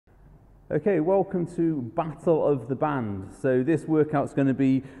Okay, welcome to Battle of the Band. So this workout's going to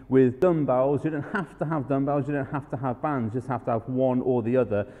be with dumbbells. You don't have to have dumbbells, you don't have to have bands, you just have to have one or the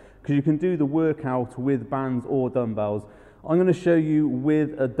other, because you can do the workout with bands or dumbbells. I'm going to show you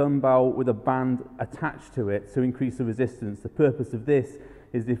with a dumbbell with a band attached to it to increase the resistance. The purpose of this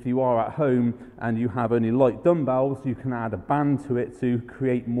is if you are at home and you have only light dumbbells, you can add a band to it to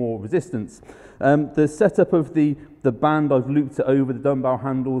create more resistance. The setup of the band, I've looped it over the dumbbell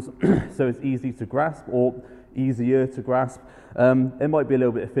handles so it's easy to grasp, or easier to grasp. It might be a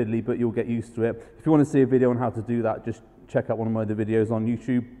little bit fiddly, but you'll get used to it. If you want to see a video on how to do that, just check out one of my other videos on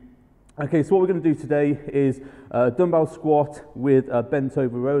YouTube. Okay, so what we're going to do today is a dumbbell squat with a bent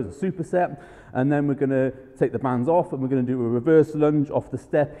over row as a superset, and then we're going to take the bands off and we're going to do a reverse lunge off the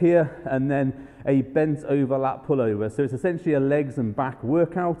step here, and then a bent over lat pullover. So it's essentially a legs and back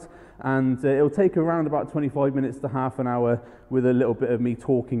workout, and it'll take around about 25 minutes to half an hour with a little bit of me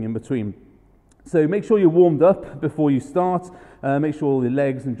talking in between. So make sure you're warmed up before you start. Make sure all the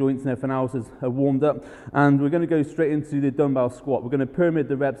legs and joints and everything else are warmed up. And we're going to go straight into the dumbbell squat. We're going to pyramid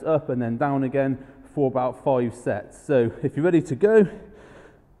the reps up and then down again for about 5 sets. So if you're ready to go,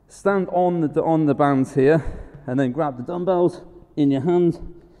 stand on the bands here and then grab the dumbbells in your hand.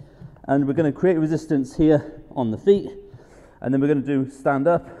 And we're going to create resistance here on the feet. And then we're going to do stand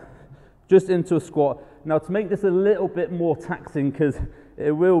up just into a squat. Now to make this a little bit more taxing, because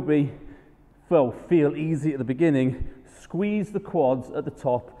it will be feel easy at the beginning, squeeze the quads at the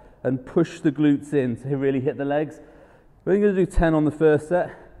top and push the glutes in to really hit the legs. We're going to do 10 on the first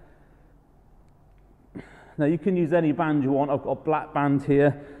set. Now you can use any band you want. I've got a black band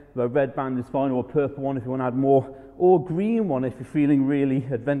here, a red band is fine, or a purple one if you want to add more, or a green one if you're feeling really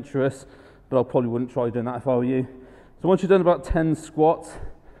adventurous, but I probably wouldn't try doing that if I were you. So once you've done about 10 squats,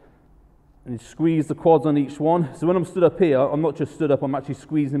 and you squeeze the quads on each one. So when I'm stood up here, I'm not just stood up, I'm actually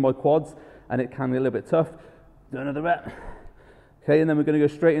squeezing my quads, and it can be a little bit tough. Do another rep. Okay, and then we're going to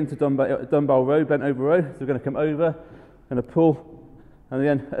go straight into dumbbell row, bent over row. So we're going to come over, going to pull, and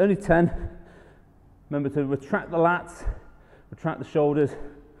again, only 10. Remember to retract the lats, retract the shoulders,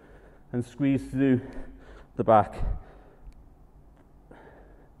 and squeeze through the back.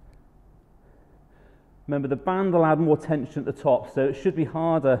 Remember, the band will add more tension at the top, so it should be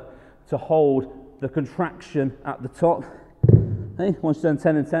harder to hold the contraction at the top. Okay, once you've done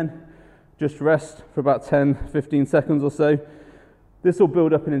 10 and 10, just rest for about 10-15 seconds or so. This will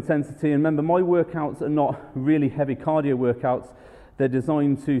build up in intensity, and remember, my workouts are not really heavy cardio workouts. They're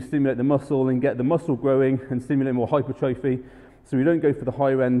designed to stimulate the muscle and get the muscle growing and stimulate more hypertrophy. So we don't go for the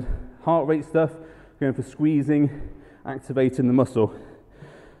higher end heart rate stuff, we're going for squeezing, activating the muscle.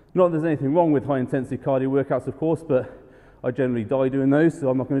 Not that there's anything wrong with high intensity cardio workouts, of course, but I generally die doing those, so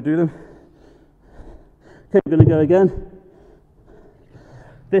I'm not going to do them. Okay, we're going to go again.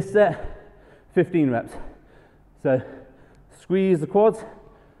 This set, 15 reps. So squeeze the quads,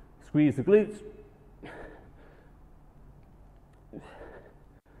 squeeze the glutes.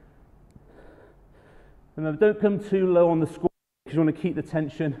 Remember, don't come too low on the squat, because you want to keep the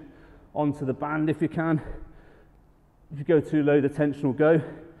tension onto the band if you can. If you go too low, the tension will go, and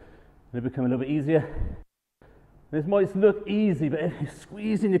it'll become a little bit easier. This might look easy, but if you're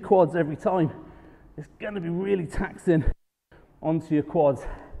squeezing your quads every time, it's going to be really taxing onto your quads.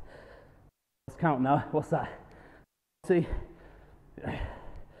 Let's count now. What's that? See?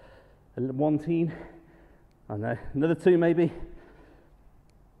 1, I know, another 2 maybe.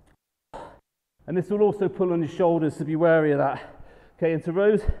 And this will also pull on your shoulders, so be wary of that. Okay, into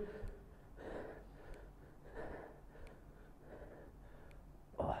rows.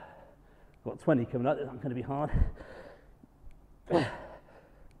 Got 20 coming up, that's going to be hard.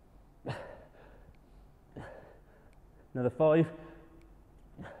 Another 5.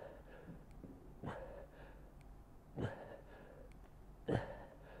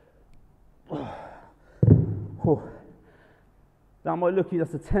 That might look,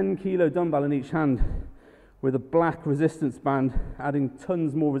 that's a 10 kilo dumbbell in each hand with a black resistance band, adding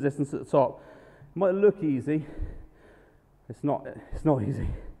tons more resistance at the top. It might look easy. It's not easy.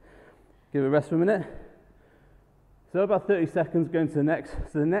 Give it a rest for a minute. So about 30 seconds, going to the next.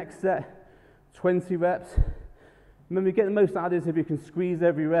 So the next set, 20 reps. Remember, you get the most out of this if you can squeeze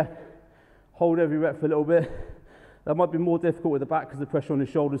every rep, hold every rep for a little bit. That might be more difficult with the back because of the pressure on the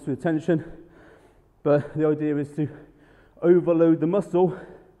shoulders through the tension. But the idea is to overload the muscle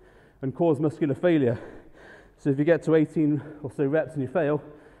and cause muscular failure. So if you get to 18 or so reps and you fail,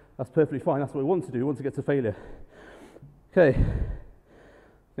 that's perfectly fine. That's what we want to do. We want to get to failure. Okay.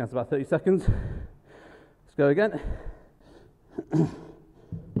 That's about 30 seconds. Let's go again.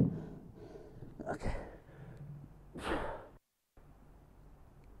 Okay.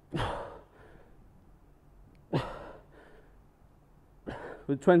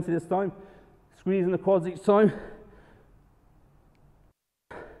 with 20 this time, squeezing the quads each time.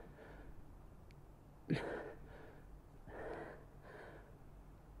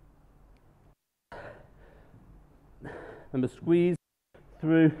 And the squeeze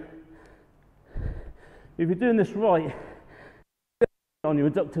through. If you're doing this right, on your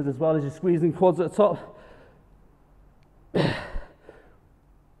adductors as well as you're squeezing quads at the top.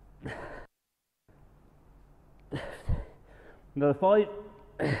 Another 5.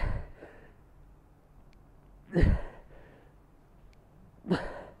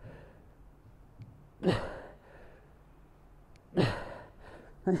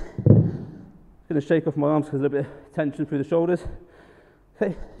 Going to shake off my arms because there's a bit of tension through the shoulders.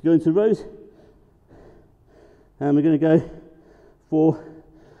 Okay, go into rows, and we're going to go for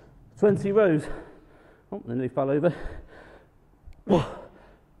 20 rows. Oh, then they fell over.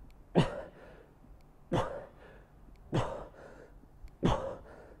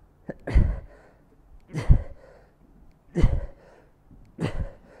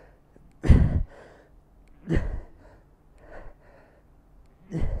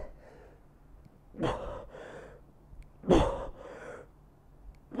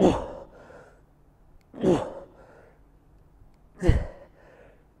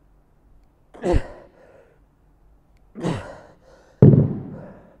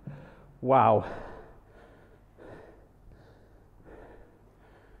 Wow.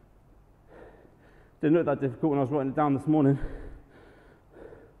 Didn't look that difficult when I was writing it down this morning.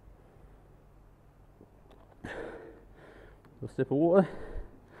 A sip of water.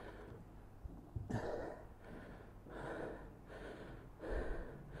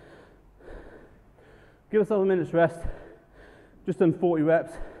 Give yourself a minute's rest. Just done 40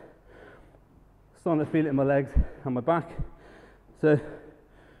 reps. Starting to feel it in my legs and my back. So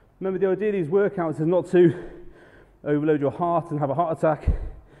remember, the idea of these workouts is not to overload your heart and have a heart attack.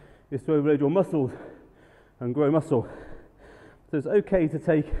 It's to overload your muscles and grow muscle. So it's okay to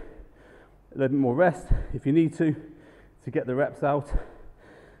take a little bit more rest if you need to get the reps out.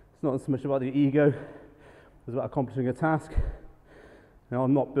 It's not so much about the ego, it's about accomplishing a task. Now,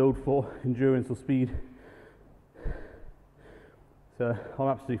 I'm not built for endurance or speed. So I'm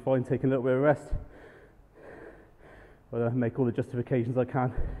absolutely fine taking a little bit of rest. But I make all the justifications I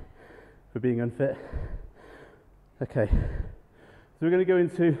can for being unfit. Okay, so we're going to go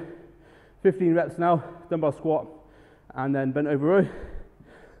into 15 reps now, dumbbell squat, and then bent over row.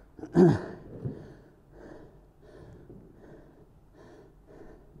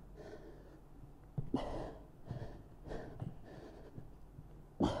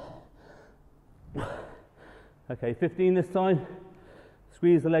 Okay, 15 this time.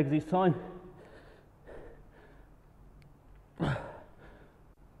 Squeeze the legs each time.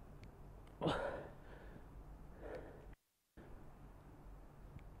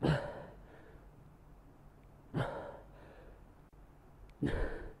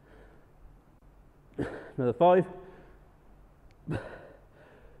 Another 5.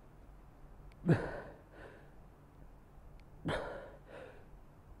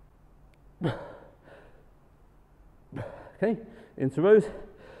 Okay, into rows.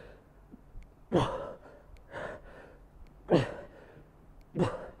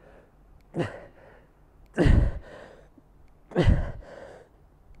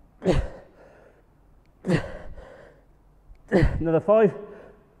 Another 5.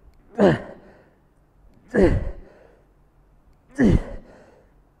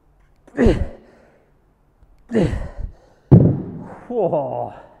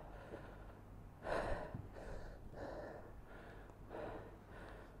 Whoa.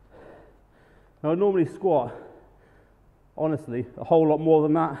 Now, I normally squat, honestly, a whole lot more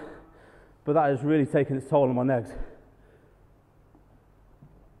than that, but that has really taken its toll on my legs.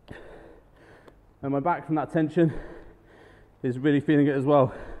 And my back from that tension is really feeling it as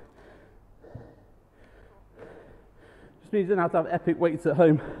well. Just means you don't have to have epic weights at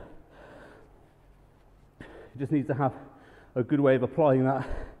home. You just need to have a good way of applying that.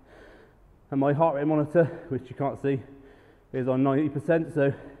 And my heart rate monitor, which you can't see, is on 90%,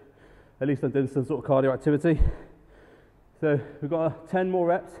 so at least I'm doing some sort of cardio activity. So we've got 10 more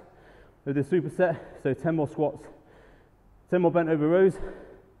reps of this superset, so 10 more squats, 10 more bent over rows,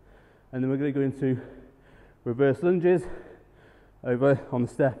 and then we're going to go into reverse lunges over on the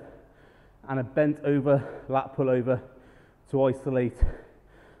step and a bent over lat pull over to isolate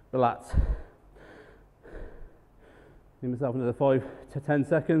the lats. Give myself another 5 to 10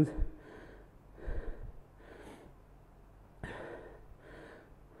 seconds.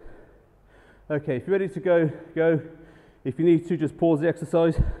 Okay, if you're ready to go, go. If you need to, just pause the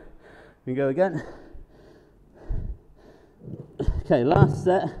exercise and go again. Okay, last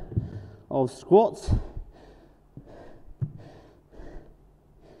set of squats.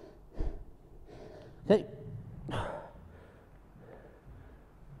 Okay.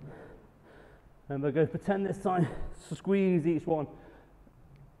 And we'll go for 10 this time. Squeeze each one.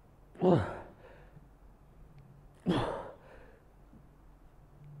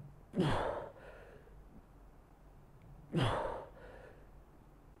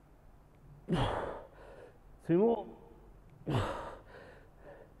 2 more.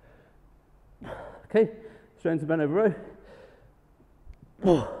 Okay, straight into bent over row.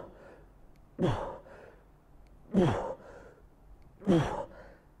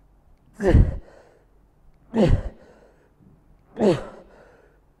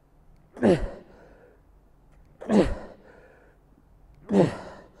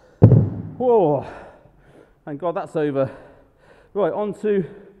 Whoa, thank God that's over. Right, on to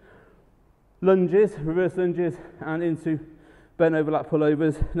lunges, reverse lunges, and into bent over lat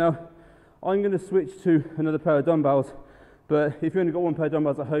pullovers. Now, I'm going to switch to another pair of dumbbells, but if you only got one pair of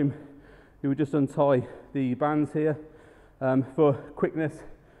dumbbells at home, you would just untie the bands here. For quickness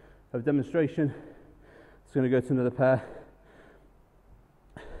of demonstration, it's going to go to another pair.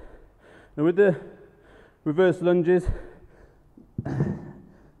 Now with the reverse lunges,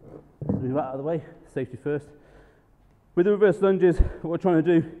 move that out of the way, safety first. With the reverse lunges, what we're trying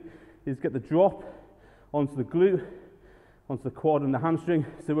to do is get the drop onto the glute, onto the quad and the hamstring.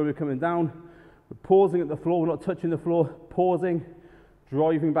 So when we're coming down, we're pausing at the floor, we're not touching the floor, pausing,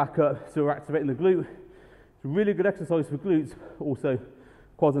 driving back up, so we're activating the glute. It's a really good exercise for glutes, also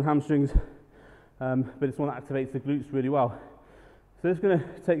quads and hamstrings, but it's one that activates the glutes really well. So it's going to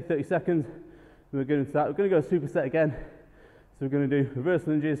take 30 seconds, and we're going into that. We're going to go a superset again. So we're going to do reverse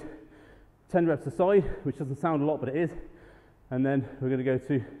lunges, 10 reps a side, which doesn't sound a lot, but it is. And then we're going to go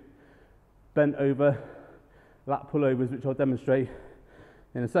to bent over lat pullovers, which I'll demonstrate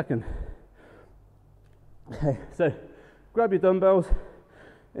in a second. Okay, so grab your dumbbells.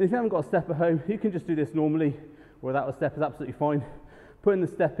 And if you haven't got a step at home, you can just do this normally, or without a step is absolutely fine. Putting the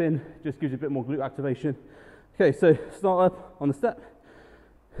step in just gives you a bit more glute activation. Okay, so start up on the step.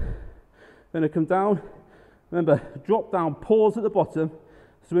 Then I come down. Remember, drop down, pause at the bottom.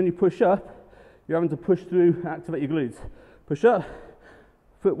 So when you push up, you're having to push through, activate your glutes. Push up,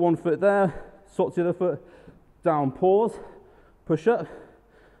 foot one foot there, swap to the other foot, down, pause, push up.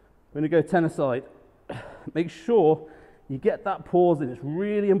 We're going to go 10 aside. Make sure you get that pause in, it's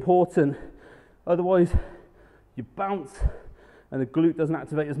really important. Otherwise, you bounce and the glute doesn't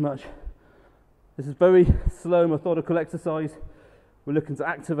activate as much. This is very slow, methodical exercise. We're looking to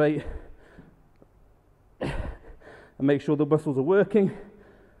activate and make sure the muscles are working.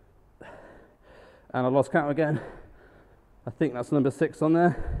 And I lost count again. I think that's number 6 on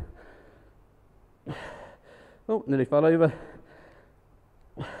there. Oh, nearly fell over.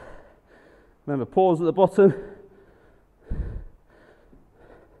 Remember, pause at the bottom.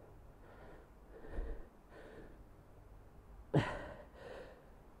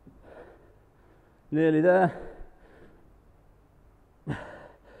 Nearly there.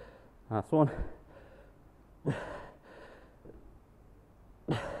 Last one.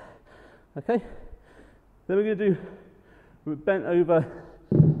 Okay. Then we're going to do bent over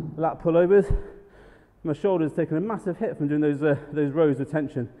lat pullovers. My shoulder's taken a massive hit from doing those rows of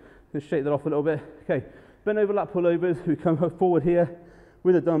tension. Just shake that off a little bit. Okay. Bent over lat pullovers. We come forward here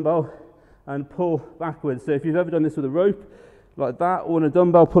with a dumbbell and pull backwards. So if you've ever done this with a rope like that, or in a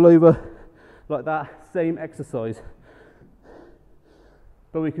dumbbell pullover like that, same exercise.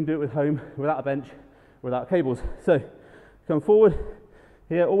 But we can do it with home, without a bench, without cables. So come forward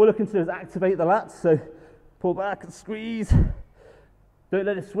here. All we're looking to do is activate the lats. So pull back and squeeze. Don't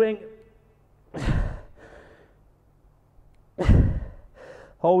let it swing.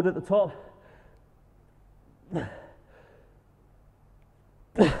 Hold at the top.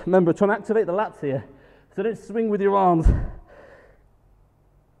 Remember, try and activate the lats here. So don't swing with your arms.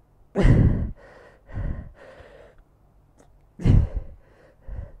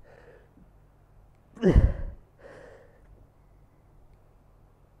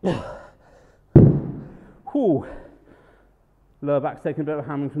 Whew. Lower back's taking a bit of a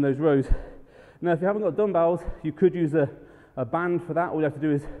hammering from those rows. Now, if you haven't got dumbbells, you could use a band for that. All you have to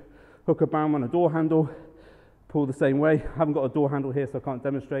do is hook a band on a door handle, pull the same way. I haven't got a door handle here, so I can't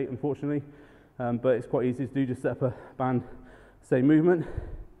demonstrate, unfortunately. But it's quite easy to do, just set up a band, same movement.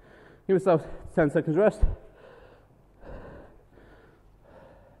 Give yourself 10 seconds rest.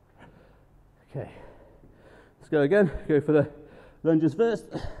 Okay, let's go again. Go for the lunges first.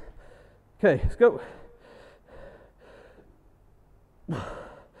 Okay, let's go.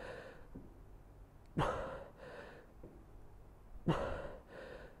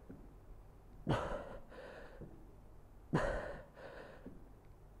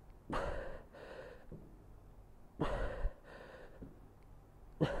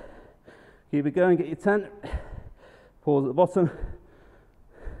 Keep it going, get your 10. Pause at the bottom.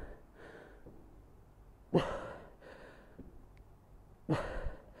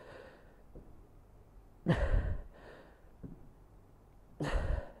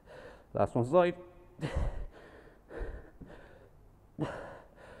 Last one side.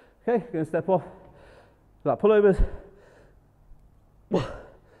 Okay, going to step off. Lat pullovers.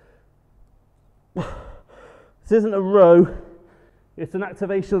 This isn't a row, it's an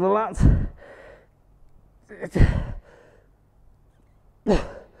activation of the lats.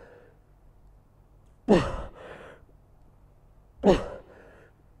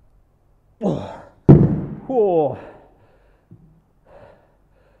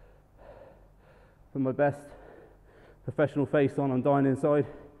 Put my best professional face on, I'm dying inside.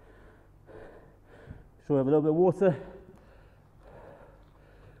 Sure, have a little bit of water.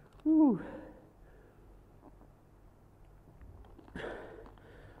 Woo.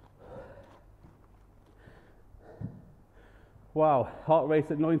 Wow, heart rate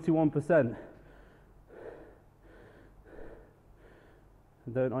at 91%.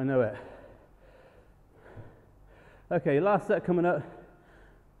 Don't I know it? Okay, last set coming up.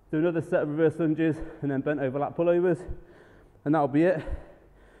 Do another set of reverse lunges and then bent over lat pullovers, and that'll be it.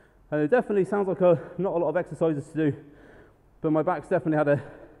 And it definitely sounds like not a lot of exercises to do, but my back's definitely had a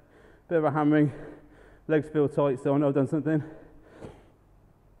bit of a hammering. Legs feel tight, so I know I've done something.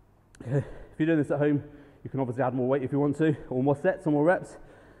 Okay. If you're doing this at home, you can obviously add more weight if you want to, or more sets or more reps.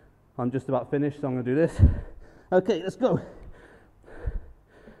 I'm just about finished, so I'm going to do this. Okay, let's go.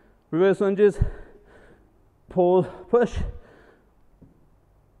 Reverse lunges, pause, push.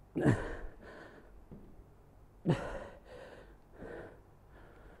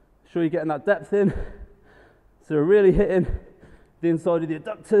 Sure you're getting that depth in, so we're really hitting the inside of the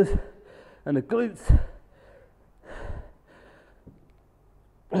adductors and the glutes.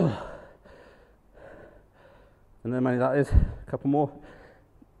 And then maybe that is a couple more.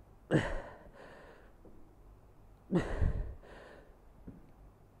 Here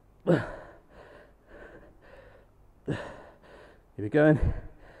we go.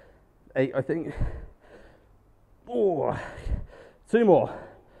 8, I think. Oh, 2 more.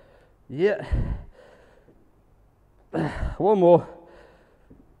 Yeah. 1 more.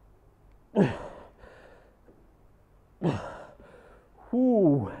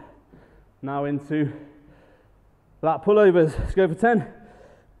 Ooh. Now into lat pullovers. Let's go for 10.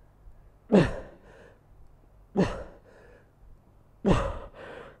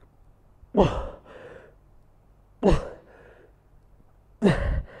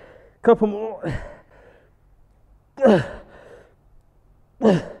 Couple more.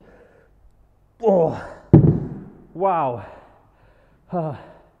 Oh, wow.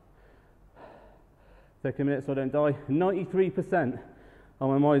 Take a minute so I don't die. 93%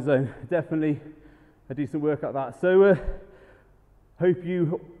 on my zone. Definitely a decent workout that. So hope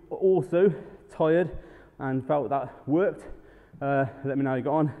you are also tired and felt that worked. Let me know how you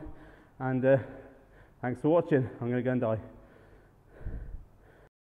got on, and thanks for watching. I'm going to go and die.